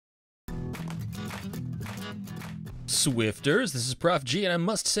Swifters, this is Prof G, and I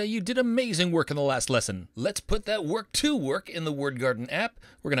must say you did amazing work in the last lesson. Let's put that work to work in the WordGarden app.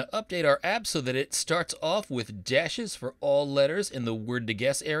 We're going to update our app so that it starts off with dashes for all letters in the word to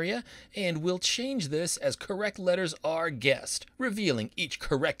guess area, and we'll change this as correct letters are guessed, revealing each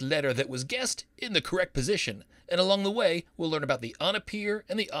correct letter that was guessed in the correct position. And along the way, we'll learn about the onAppear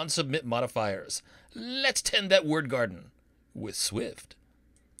and the onSubmit modifiers. Let's tend that WordGarden with Swift.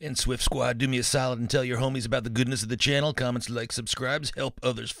 And Swift Squad, do me a solid and tell your homies about the goodness of the channel. Comments, likes, subscribes, help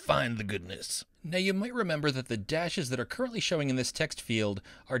others find the goodness. Now you might remember that the dashes that are currently showing in this text field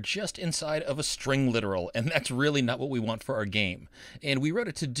are just inside of a string literal, and that's really not what we want for our game. And we wrote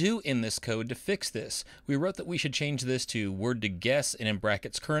a to-do in this code to fix this. We wrote that we should change this to word to guess and in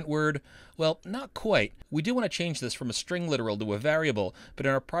brackets current word. Well, not quite. We do want to change this from a string literal to a variable, but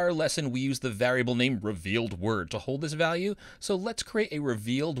in our prior lesson we used the variable name revealed word to hold this value, so let's create a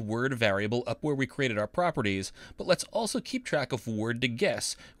revealed word variable up where we created our properties, but let's also keep track of word to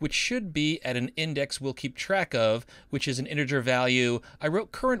guess, which should be at an index we'll keep track of, which is an integer value. I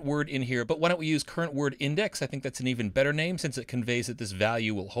wrote current word in here, but why don't we use current word index? I think that's an even better name since it conveys that this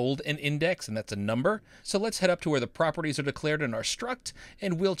value will hold an index, and that's a number. So let's head up to where the properties are declared in our struct,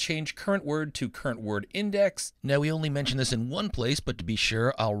 and we'll change current word to current word index. Now we only mention this in one place, but to be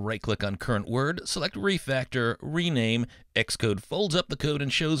sure, I'll right-click on current word, select refactor, rename, Xcode folds up the code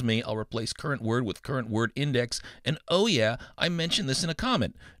and shows me I'll replace current word with current word index, and oh yeah, I mentioned this in a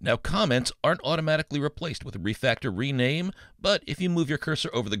comment. Now comments aren't automatically replaced with refactor rename, but if you move your cursor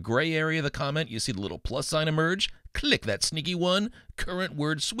over the gray area of the comment, you see the little plus sign emerge. Click that sneaky one, current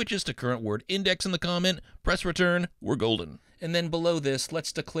word switches to current word index in the comment, press return, we're golden. And then below this,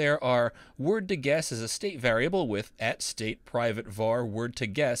 let's declare our word to guess as a state variable with @state private var word to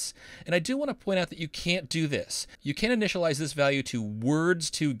guess. And I do want to point out that you can't do this. You can't initialize this value to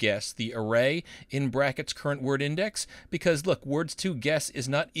words to guess, the array in brackets current word index, because look, words to guess is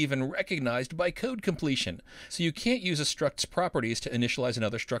not even recognized by code completion. So you can't use a struct's properties to initialize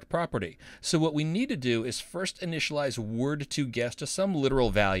another struct property. So what we need to do is first initialize word to guess to some literal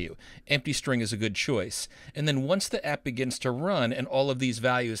value. Empty string is a good choice. And then once the app begins to run and all of these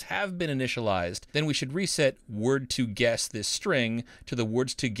values have been initialized, then we should reset word to guess this string to the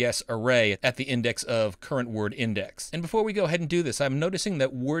words to guess array at the index of current word index. And before we go ahead and do this, I'm noticing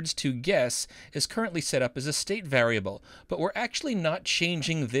that words to guess is currently set up as a state variable, but we're actually not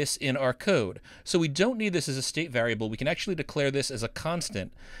changing this in our code. So we don't need this as a state variable. We can actually declare this as a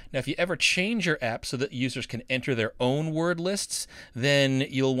constant. Now, if you ever change your app so that users can enter their own word lists, then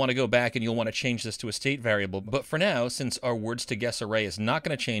you'll want to go back and you'll want to change this to a state variable. But for now, since our words to guess array is not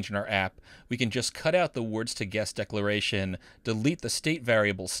going to change in our app, we can just cut out the words to guess declaration, delete the state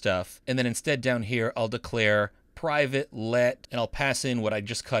variable stuff, and then instead down here I'll declare private let, and I'll pass in what I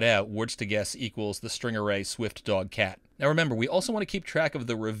just cut out, words to guess equals the string array swift dog cat. Now remember, we also want to keep track of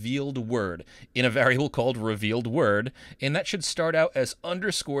the revealed word in a variable called revealed word, and that should start out as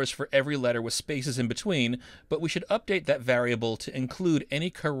underscores for every letter with spaces in between, but we should update that variable to include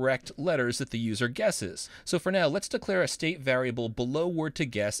any correct letters that the user guesses. So for now, let's declare a state variable below word to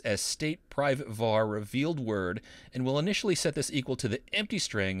guess as state private var revealed word, and we'll initially set this equal to the empty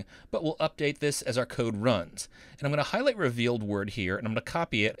string, but we'll update this as our code runs. And I'm going to highlight revealed word here, and I'm going to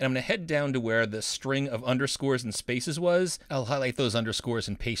copy it, and I'm going to head down to where the string of underscores and spaces was. I'll highlight those underscores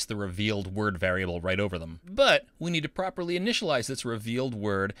and paste the revealed word variable right over them. But we need to properly initialize this revealed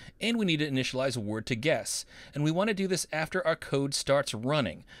word, and we need to initialize word to guess. And we want to do this after our code starts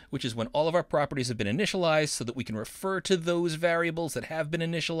running, which is when all of our properties have been initialized so that we can refer to those variables that have been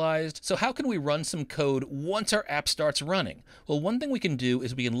initialized. So how can we run some code once our app starts running? Well, one thing we can do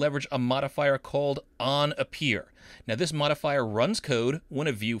is we can leverage a modifier called onAppear. Now this modifier runs code when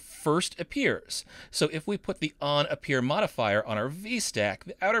a view first appears. So if we put the onAppear modifier on our VStack,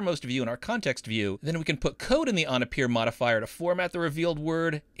 the outermost view in our context view, then we can put code in the onAppear modifier to format the revealed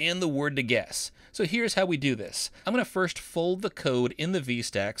word and the word to guess. So here's how we do this. I'm going to first fold the code in the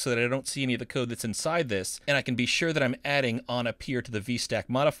VStack so that I don't see any of the code that's inside this, and I can be sure that I'm adding onAppear to the VStack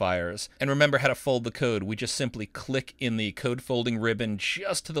modifiers. And remember how to fold the code. We just simply click in the code folding ribbon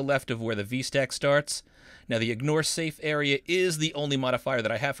just to the left of where the VStack starts. Now the ignore safe area is the only modifier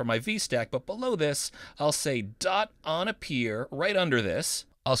that I have for my VStack, but below this, I'll say .onAppear right under this.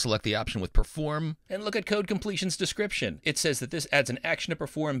 I'll select the option with perform, and look at code completion's description. It says that this adds an action to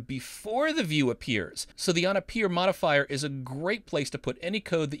perform before the view appears. So the onAppear modifier is a great place to put any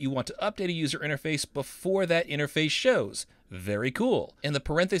code that you want to update a user interface before that interface shows. Very cool. And the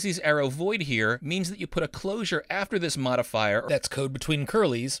parentheses arrow void here means that you put a closure after this modifier, that's code between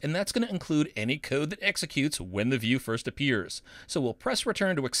curlies, and that's going to include any code that executes when the view first appears. So we'll press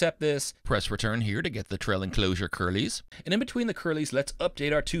return to accept this, press return here to get the trailing closure curlies, and in between the curlies, let's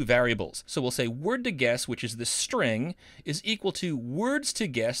update our two variables. So we'll say word to guess, which is the string, is equal to words to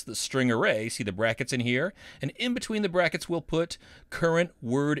guess, the string array, see the brackets in here, and in between the brackets we'll put current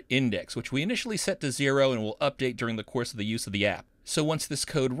word index, which we initially set to 0 and will update during the course of the use of the app. So once this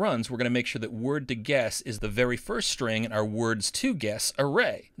code runs, we're going to make sure that word to guess is the very first string in our words to guess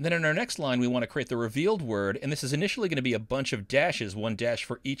array. Then in our next line, we want to create the revealed word, and this is initially going to be a bunch of dashes, one dash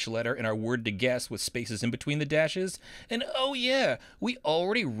for each letter in our word to guess with spaces in between the dashes. And oh yeah, we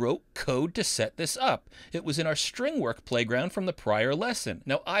already wrote code to set this up. It was in our string work playground from the prior lesson.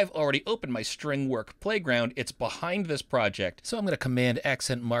 Now I've already opened my string work playground. It's behind this project. So I'm going to command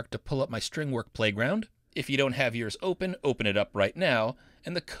 $mark to pull up my string work playground. If you don't have yours open, open it up right now.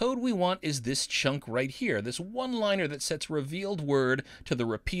 And the code we want is this chunk right here, this one-liner that sets revealed word to the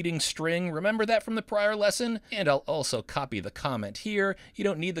repeating string. Remember that from the prior lesson? And I'll also copy the comment here. You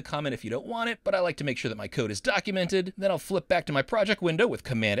don't need the comment if you don't want it, but I like to make sure that my code is documented. Then I'll flip back to my project window with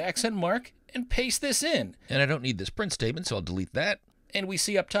command $mark and paste this in. And I don't need this print statement, so I'll delete that. And we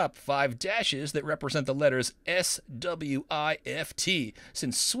see up top 5 dashes that represent the letters SWIFT,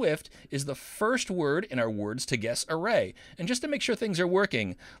 since Swift is the first word in our words to guess array. And just to make sure things are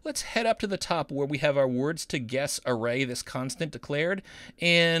working, let's head up to the top where we have our words to guess array, this constant declared,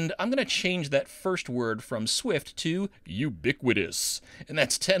 and I'm going to change that first word from Swift to ubiquitous. And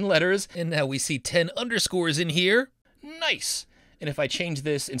that's 10 letters, and now we see 10 underscores in here. Nice! And if I change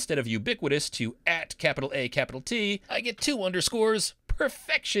this instead of ubiquitous to @A_T, I get 2 underscores.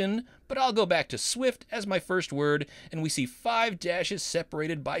 Perfection! But I'll go back to Swift as my first word, and we see 5 dashes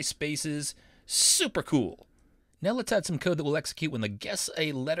separated by spaces. Super cool! Now let's add some code that will execute when the Guess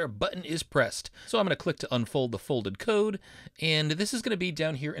a Letter button is pressed. So I'm going to click to unfold the folded code, and this is going to be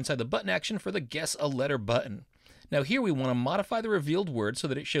down here inside the button action for the Guess a Letter button. Now here we want to modify the revealed word so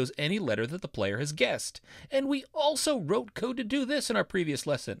that it shows any letter that the player has guessed. And we also wrote code to do this in our previous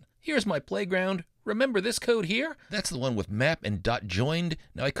lesson. Here's my playground. Remember this code here? That's the one with map and dot joined.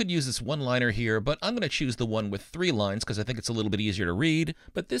 Now I could use this one-liner here, but I'm going to choose the one with 3 lines because I think it's a little bit easier to read.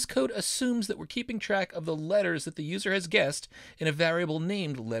 But this code assumes that we're keeping track of the letters that the user has guessed in a variable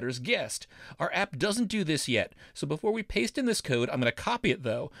named letters guessed. Our app doesn't do this yet, so before we paste in this code, I'm going to copy it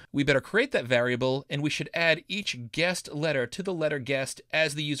though. We better create that variable, and we should add each guessed letter to the letter guessed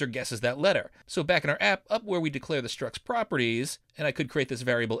as the user guesses that letter. So back in our app, up where we declare the struct's properties, and I could create this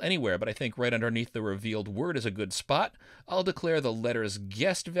variable anywhere, but I think right underneath the revealed word is a good spot. I'll declare the letters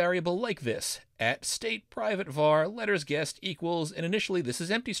guessed variable like this, @state private var letters guessed equals, and initially this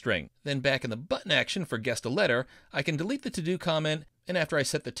is empty string. Then back in the button action for guessed a letter, I can delete the to do comment, and after I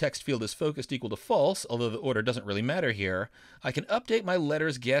set the text field as focused equal to false, although the order doesn't really matter here, I can update my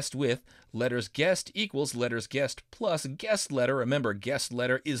letters guessed with letters guessed equals letters guessed plus guessed letter. Remember, guessed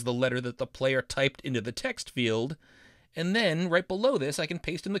letter is the letter that the player typed into the text field. And then right below this, I can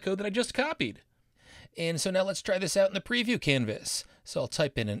paste in the code that I just copied. And so now let's try this out in the preview canvas. So I'll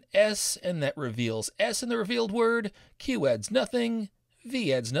type in an S, and that reveals S in the revealed word. Q adds nothing.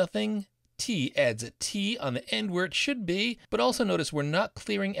 V adds nothing. T adds a T on the end where it should be, but also notice we're not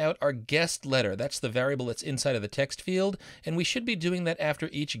clearing out our guessed letter. That's the variable that's inside of the text field, and we should be doing that after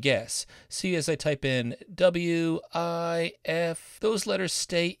each guess. See, as I type in W, I, F, those letters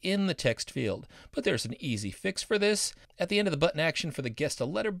stay in the text field. But there's an easy fix for this. At the end of the button action for the Guessed a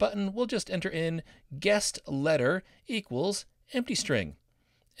Letter button, we'll just enter in guessed letter equals empty string.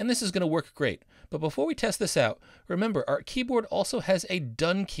 And this is going to work great. But before we test this out, remember our keyboard also has a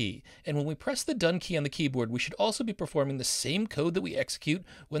done key. And when we press the done key on the keyboard, we should also be performing the same code that we execute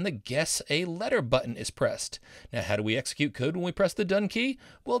when the Guess a Letter button is pressed. Now, how do we execute code when we press the done key?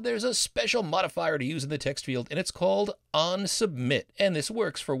 Well, there's a special modifier to use in the text field, and it's called onSubmit. And this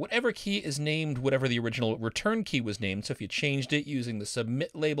works for whatever key is named whatever the original return key was named. So if you changed it using the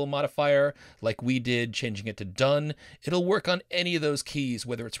submit label modifier, like we did, changing it to done, it'll work on any of those keys,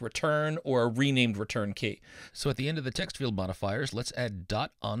 whether it's return or a renamed return key. So at the end of the text field modifiers, let's add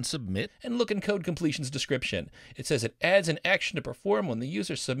 .onSubmit and look in code completion's description. It says it adds an action to perform when the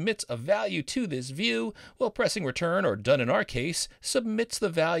user submits a value to this view, while pressing return, or done in our case, submits the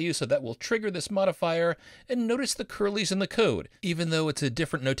value, so that will trigger this modifier. And notice the curlies in the code. Even though it's a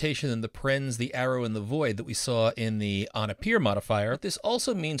different notation than the parens, the arrow, and the void that we saw in the onAppear modifier, this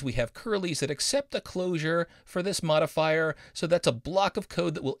also means we have curlies that accept the closure for this modifier, so that's a block of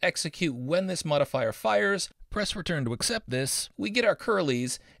code that will execute when this modifier fires, Press return to accept this. We get our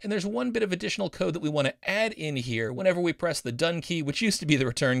curlies, and there's one bit of additional code that we want to add in here whenever we press the done key, which used to be the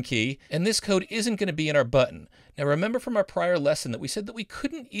return key, and this code isn't going to be in our button. Now remember from our prior lesson that we said that we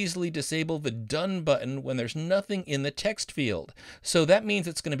couldn't easily disable the done button when there's nothing in the text field. So that means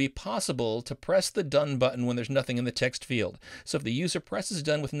it's going to be possible to press the done button when there's nothing in the text field. So if the user presses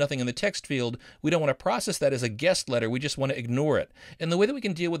done with nothing in the text field, we don't want to process that as a guest letter, we just want to ignore it. And the way that we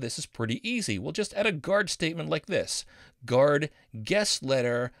can deal with this is pretty easy. We'll just add a guard statement like this. Guard guest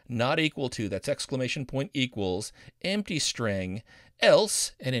letter not equal to, that's exclamation point equals, empty string,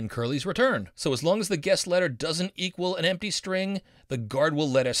 else, and in curly's return. So as long as the guest letter doesn't equal an empty string, the guard will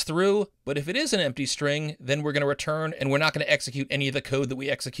let us through. But if it is an empty string, then we're going to return, and we're not going to execute any of the code that we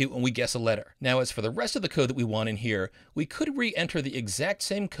execute when we guess a letter. Now, as for the rest of the code that we want in here, we could re-enter the exact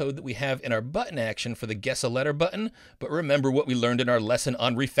same code that we have in our button action for the guess a letter button, but remember what we learned in our lesson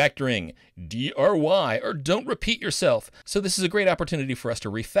on refactoring, DRY, or don't repeat yourself. So this is a great opportunity for us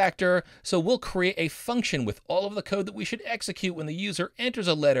to refactor. So we'll create a function with all of the code that we should execute when the user enters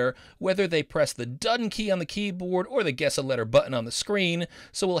a letter, whether they press the done key on the keyboard or the guess a letter button on the screen.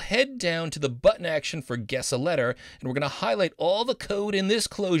 So we'll head down to the button action for guess a letter, and we're going to highlight all the code in this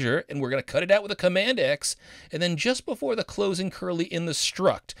closure, and we're going to cut it out with a Command X, and then just before the closing curly in the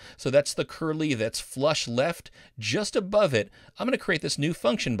struct, so that's the curly that's flush left, just above it, I'm going to create this new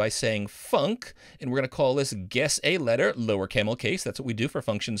function by saying func, and we're going to call this guess a letter, lower camel case, that's what we do for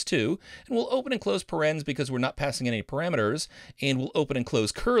functions too, and we'll open and close parens because we're not passing any parameters, and we'll open and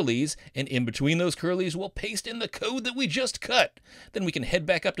close curlies, and in between those curlies we'll paste in the code that we just cut. Then we can head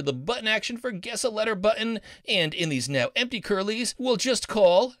back up to the button action for guess a letter button, and in these now empty curlies, we'll just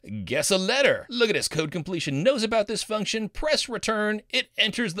call guess a letter. Look at this, code completion knows about this function, press return, it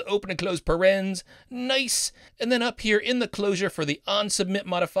enters the open and close parens, nice. And then up here in the closure for the onSubmit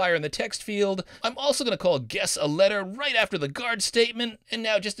modifier in the text field, I'm also going to call guess a letter right after the guard statement. And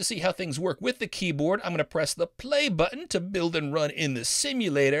now just to see how things work with the keyboard, I'm going to press the play button to build and run in the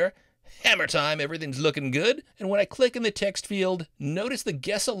simulator. Hammer time, everything's looking good. And when I click in the text field, notice the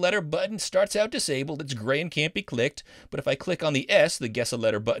guess a letter button starts out disabled. It's gray and can't be clicked. But if I click on the S, the guess a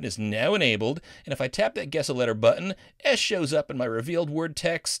letter button is now enabled. And if I tap that guess a letter button, S shows up in my revealed word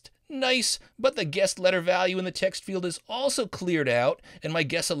text. Nice, but the guessed letter value in the text field is also cleared out, and my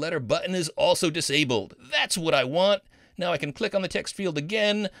guess a letter button is also disabled. That's what I want. Now I can click on the text field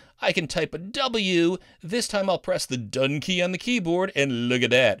again, I can type a W, this time I'll press the done key on the keyboard, and look at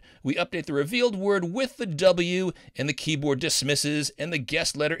that. We update the revealed word with the W, and the keyboard dismisses, and the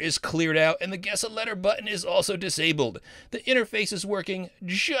guessed letter is cleared out, and the guess a letter button is also disabled. The interface is working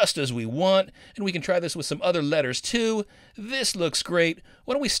just as we want, and we can try this with some other letters too. This looks great.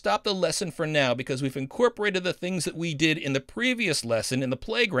 Why don't we stop the lesson for now, because we've incorporated the things that we did in the previous lesson in the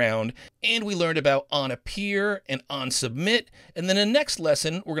playground, and we learned about onAppear and onSubmit, and then in the next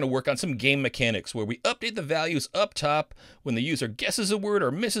lesson we're going to work on some game mechanics where we update the values up top when the user guesses a word or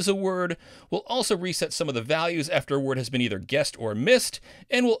misses a word. We'll also reset some of the values after a word has been either guessed or missed,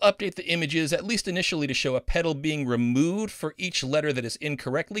 and we'll update the images, at least initially, to show a petal being removed for each letter that is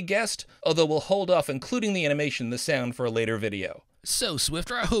incorrectly guessed, although we'll hold off including the animation and the sound for a later video. So,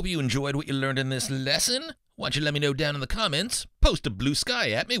 Swifter, I hope you enjoyed what you learned in this lesson. Why don't you let me know down in the comments? Post a blue sky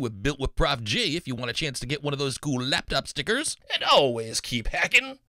at me with Built with Prof G if you want a chance to get one of those cool laptop stickers. And always keep hacking.